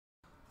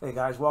Hey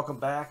guys, welcome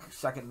back.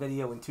 Second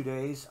video in 2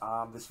 days.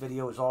 This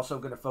video is also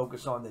going to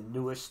focus on the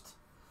newest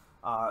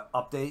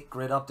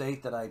grid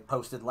update that I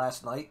posted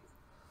last night.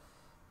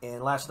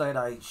 And last night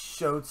I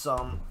showed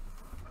some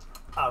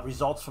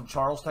results from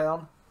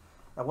Charlestown.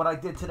 And what I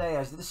did today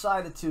is I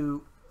decided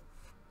to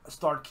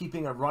start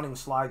keeping a running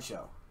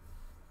slideshow.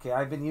 Okay,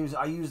 I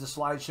use the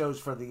slideshows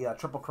for the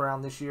Triple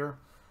Crown this year.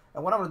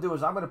 And what I'm going to do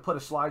is I'm going to put a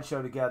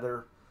slideshow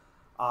together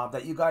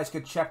that you guys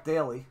could check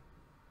daily.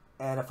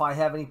 And if I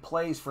have any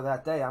plays for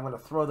that day, I'm going to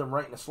throw them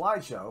right in the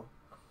slideshow.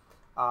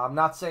 I'm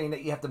not saying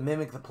that you have to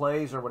mimic the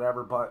plays or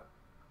whatever, but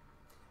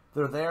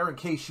they're there in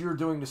case you're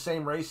doing the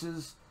same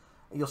races.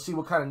 And you'll see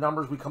what kind of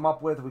numbers we come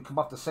up with. If we come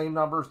up the same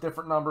numbers,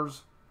 different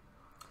numbers,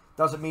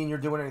 doesn't mean you're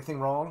doing anything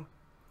wrong.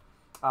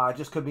 It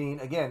just could mean,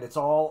 again,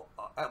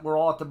 we're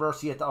all at the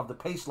mercy of the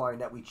pace line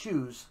that we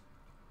choose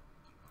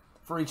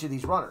for each of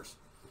these runners.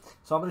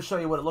 So I'm going to show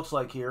you what it looks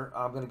like here.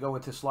 I'm going to go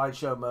into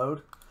slideshow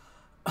mode.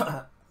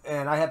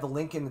 And I have the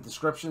link in the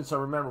description, so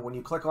remember, when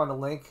you click on the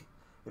link,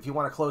 if you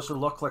want a closer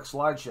look, click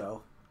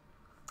slideshow.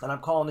 And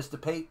I'm calling this the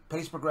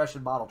Pace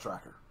Progression Model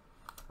Tracker.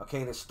 Okay,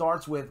 and it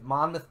starts with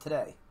Monmouth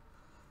today.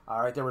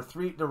 All right, there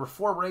were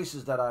 4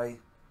 races that I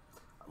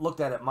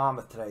looked at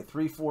Monmouth today: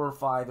 3, 4,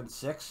 5, and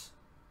 6.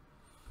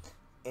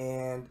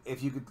 And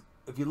if you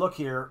look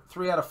here,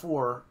 3 out of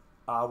 4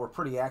 were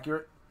pretty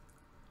accurate.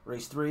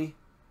 Race 3,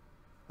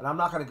 and I'm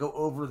not going to go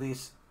over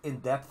these in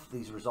depth,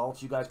 these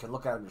results. You guys can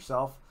look at them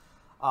yourself.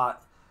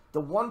 The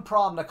one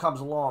problem that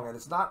comes along, and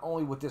it's not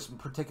only with this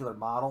particular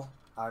model.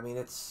 I mean,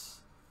 it's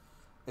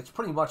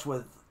pretty much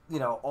with, you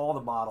know, all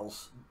the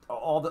models,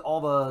 all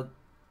the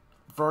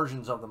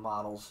versions of the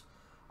models,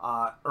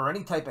 or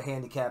any type of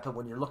handicap. And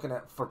when you're looking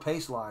at for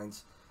pace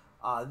lines,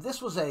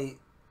 this was a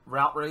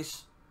route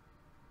race,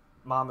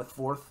 Monmouth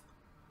 4th,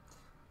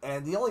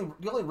 and the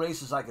only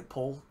races I could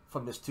pull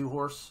from this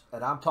 2-horse,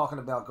 and I'm talking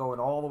about going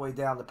all the way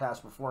down to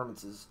past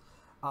performances,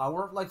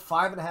 were like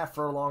 5.5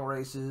 furlong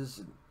races.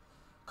 And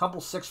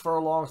couple 6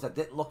 furlongs that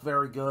didn't look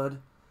very good,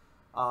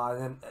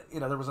 and you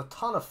know, there was a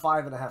ton of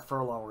 5.5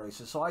 furlong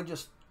races, so I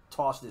just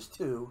tossed this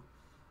 2,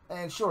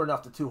 and sure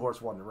enough, the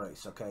 2-horse won the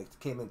race. Okay, it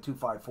came in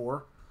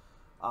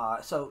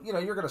 2.54. So you know,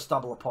 you're going to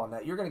stumble upon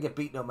that. You're going to get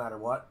beat no matter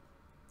what,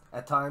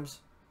 at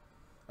times,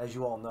 as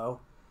you all know.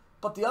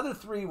 But the other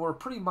 3 were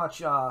pretty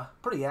much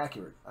pretty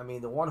accurate. I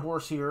mean, the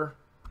 1-horse here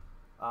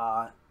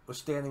was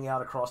standing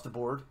out across the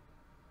board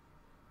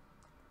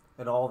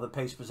in all the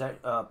pace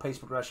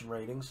progression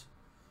ratings.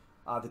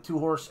 The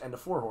 2-horse and the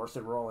 4-horse,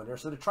 they were all in there.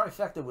 So the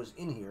trifecta was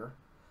in here.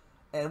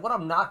 And what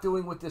I'm not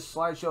doing with this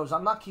slideshow is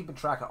I'm not keeping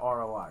track of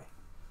ROI.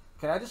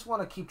 Okay, I just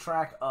want to keep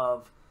track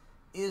of,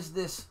 is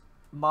this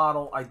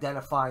model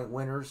identifying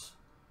winners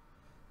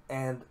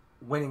and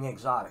winning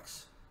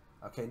exotics?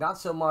 Okay, not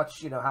so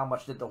much, you know, how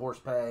much did the horse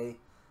pay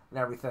and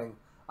everything.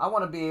 I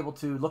want to be able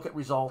to look at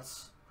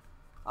results,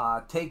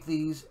 take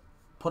these,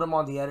 put them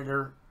on the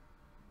editor,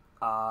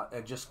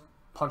 and just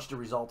punch the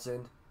results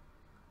in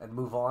and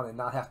move on, and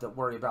not have to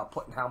worry about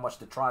putting how much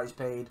the tries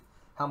paid,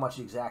 how much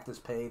the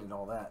exactas paid, and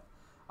all that.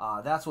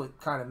 That's what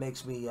kind of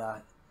makes me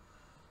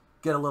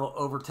get a little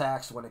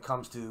overtaxed when it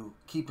comes to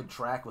keeping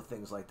track with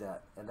things like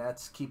that. And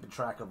that's keeping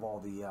track of all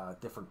the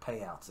different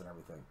payouts and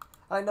everything.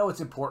 I know it's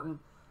important.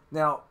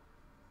 Now,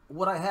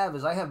 what I have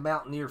is I have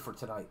Mountaineer for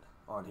tonight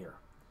on here.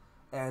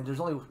 And there's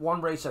only one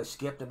race I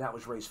skipped, and that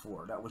was race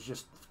 4. That was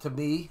just, to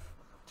me,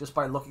 just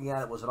by looking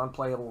at it, was an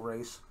unplayable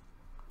race.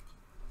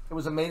 It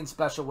was a maiden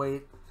special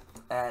weight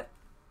at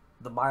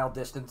the mile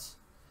distance,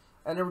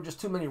 and there were just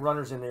too many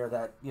runners in there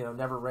that, you know,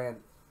 never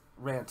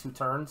ran 2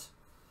 turns.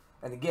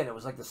 And again, it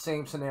was like the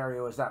same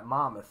scenario as that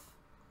Monmouth.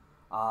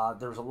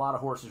 There was a lot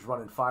of horses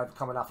running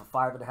coming off of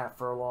 5.5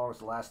 furlongs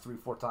the last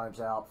 3-4 times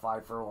out,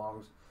 5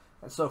 furlongs,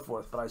 and so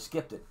forth. But I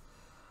skipped it.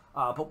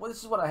 But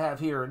this is what I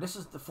have here, and this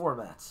is the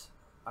formats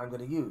I'm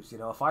going to use. You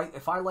know,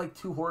 if I like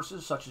 2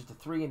 horses, such as the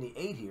 3 and the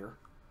 8 here,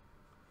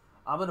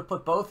 I'm going to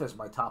put both as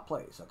my top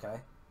plays.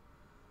 Okay.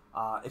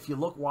 If you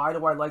look, why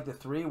do I like the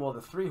 3? Well, the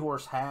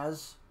 3-horse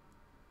has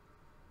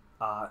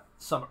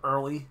some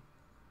early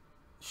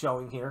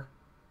showing here.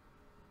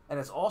 And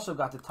it's also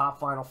got the top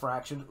final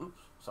fraction.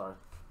 Oops, sorry.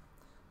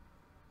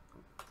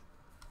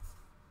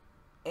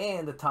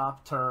 And the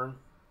top turn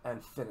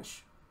and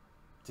finish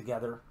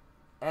together.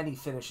 And he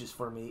finishes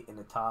for me in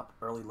the top,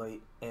 early,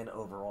 late, and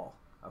overall.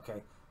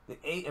 Okay. The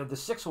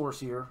 6-horse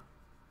here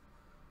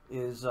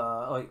is,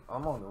 oh,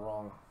 I'm on the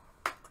wrong,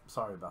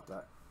 sorry about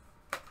that.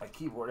 My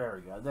keyboard,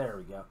 there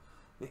we go.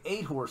 The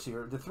 8-horse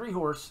here, the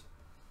 3-horse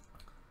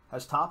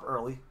has top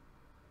early,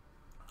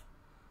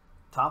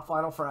 top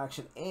final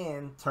fraction,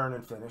 and turn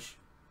and finish,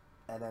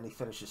 and then he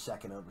finishes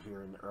second over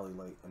here in the early,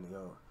 late, and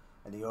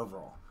the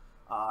overall.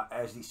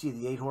 As you see,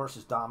 the 8-horse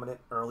is dominant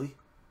early,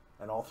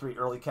 in all 3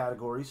 early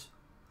categories.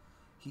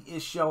 He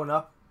is showing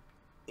up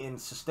in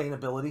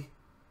sustainability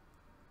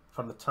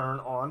from the turn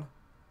on,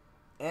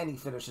 and he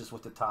finishes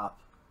with the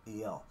top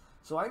EL.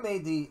 So I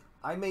made the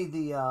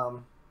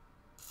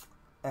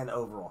and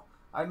overall,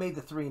 I made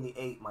the 3 and the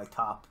 8 my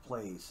top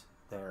plays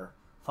there,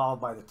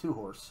 followed by the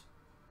 2-horse,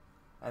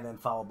 and then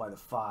followed by the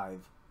 5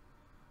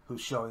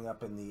 who's showing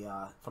up in the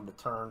from the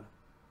turn,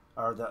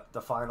 or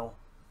the final,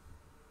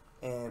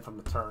 and from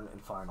the turn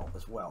and final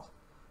as well.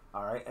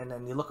 All right, and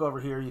then you look over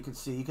here, you can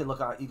see, you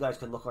guys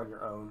can look on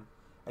your own,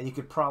 and you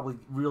could probably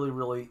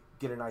really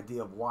get an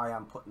idea of why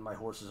I'm putting my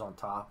horses on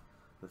top.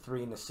 The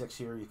 3 and the 6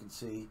 here, you can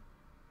see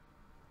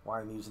why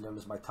I'm using them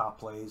as my top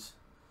plays.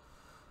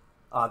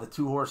 The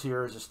 2 horse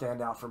here is a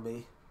standout for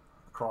me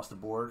across the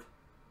board.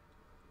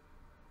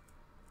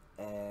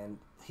 And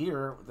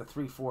here, the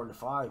 3, 4, and the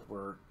 5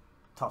 were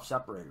tough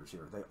separators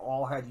here. They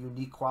all had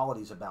unique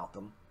qualities about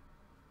them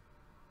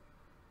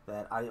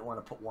that I didn't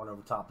want to put one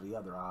over top of the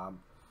other.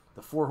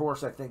 The 4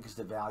 horse, I think, is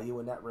the value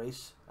in that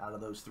race out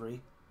of those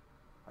 3.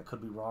 I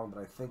could be wrong, but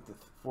I think the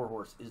 4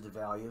 horse is the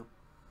value.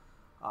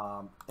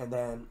 And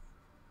then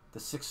the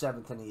 6th,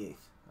 7th, and the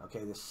 8th.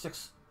 Okay, there's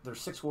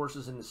 6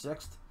 horses in the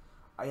 6th.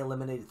 I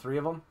eliminated 3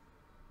 of them,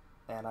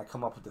 and I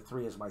come up with the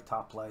 3 as my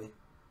top play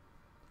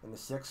in the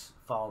 6th,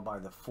 followed by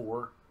the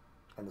 4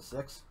 and the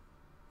 6.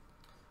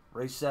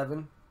 Race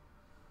 7,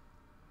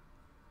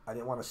 I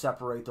didn't want to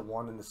separate the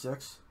 1 and the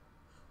 6.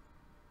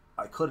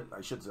 I couldn't, I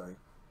should say.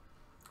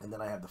 And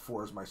then I have the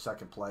 4 as my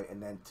second play.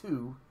 And then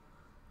 2,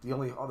 the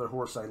only other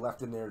horse I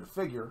left in there to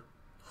figure,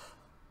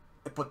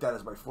 I put that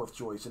as my 4th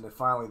choice. And then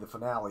finally, the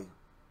finale,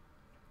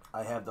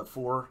 I have the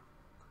 4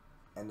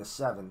 and the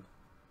 7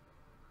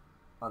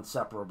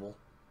 unseparable.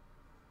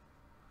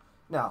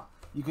 Now,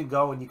 you can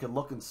go and you can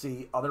look and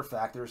see other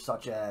factors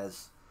such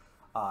as,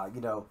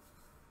 you know,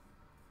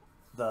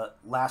 the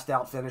last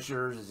out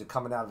finishers, is it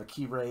coming out of a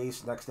key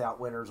race, next out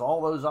winners,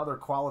 all those other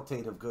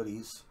qualitative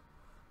goodies,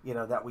 you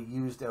know, that we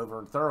used over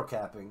in thorough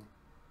capping.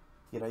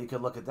 You know, you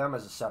could look at them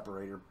as a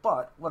separator.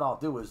 But what I'll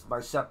do is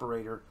my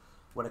separator,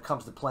 when it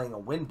comes to playing a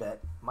win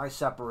bet, my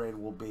separator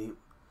will be,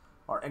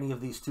 are any of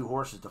these 2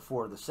 horses, the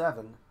 4 or the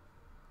 7,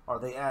 are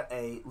they at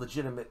a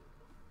legitimate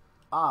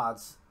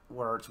odds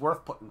where it's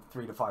worth putting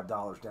 $3 to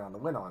 $5 down to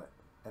win on it,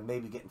 and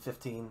maybe getting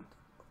 $15+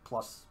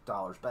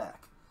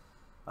 back.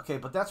 Okay,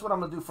 but that's what I'm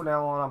gonna do for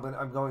now on.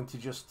 I'm going to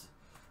just,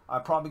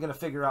 I'm probably gonna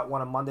figure out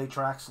one of Monday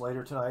tracks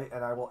later tonight,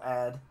 and I will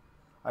add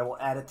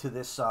it to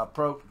this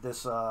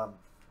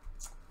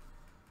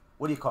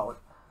what do you call it?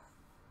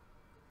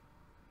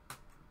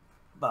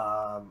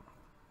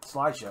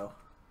 Slideshow,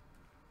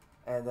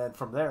 and then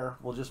from there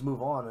we'll just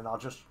move on, and I'll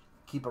just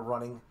keep it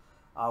running.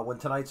 When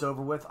tonight's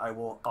over with, I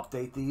will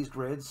update these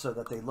grids so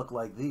that they look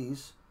like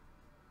these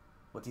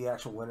with the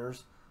actual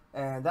winners,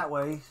 and that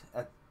way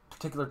at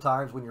particular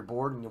times when you're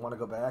bored and you want to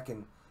go back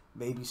and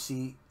maybe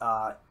see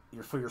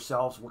for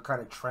yourselves what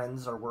kind of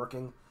trends are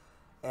working.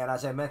 And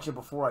as I mentioned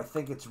before, I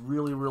think it's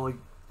really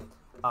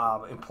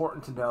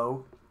important to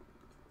know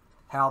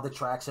how the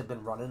tracks have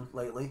been running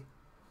lately.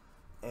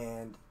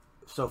 And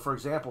so, for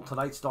example,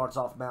 tonight starts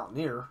off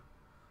Mountaineer.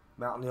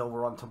 Mountaineer will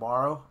run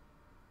tomorrow.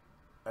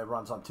 It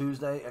runs on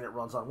Tuesday, and it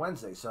runs on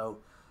Wednesday. So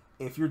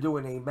if you're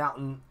doing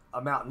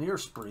a Mountaineer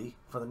spree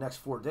for the next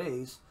 4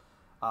 days,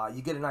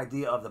 you get an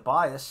idea of the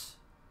bias.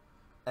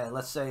 And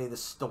let's say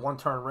the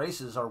one-turn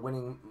races are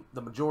winning,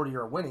 the majority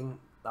are winning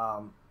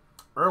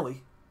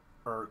early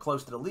or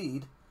close to the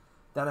lead,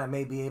 then I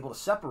may be able to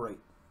separate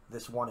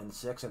this 1 and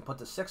 6 and put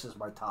the 6 as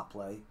my top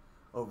play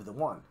over the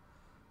 1.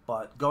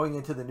 But going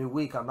into the new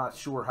week, I'm not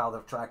sure how the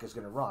track is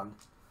going to run.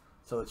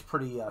 So it's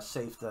pretty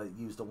safe to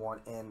use the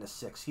 1 and the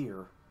 6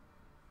 here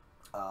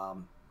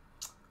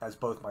as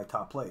both my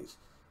top plays.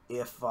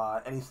 If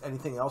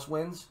anything else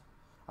wins,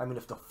 I mean,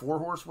 if the 4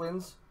 horse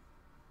wins,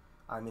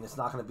 I mean, it's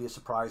not going to be a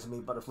surprise to me.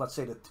 But if, let's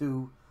say, the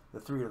 2, the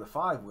 3, or the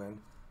 5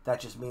 win, that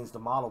just means the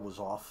model was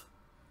off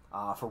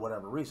for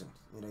whatever reason.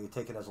 You know, you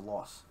take it as a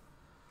loss.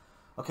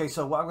 Okay,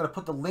 so I'm going to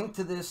put the link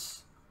to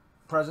this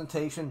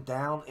presentation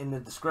down in the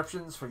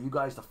descriptions for you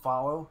guys to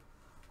follow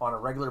on a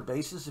regular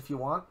basis if you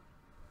want.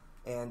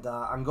 And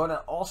I'm going to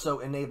also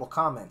enable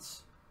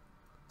comments.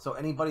 So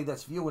anybody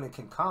that's viewing it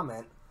can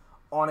comment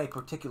on a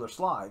particular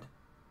slide.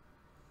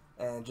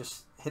 And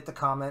just hit the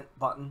comment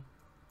button,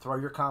 throw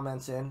your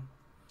comments in,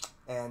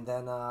 and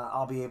then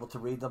I'll be able to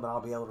read them and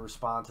I'll be able to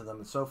respond to them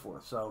and so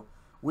forth. So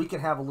we can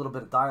have a little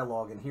bit of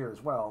dialogue in here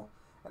as well.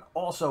 And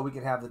also we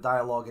can have the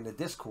dialogue in the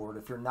Discord.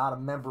 If you're not a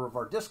member of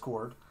our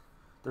Discord,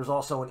 there's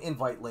also an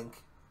invite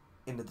link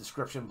in the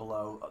description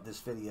below of this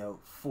video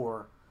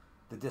for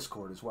the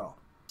Discord as well.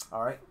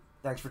 All right.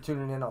 Thanks for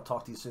tuning in. I'll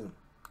talk to you soon.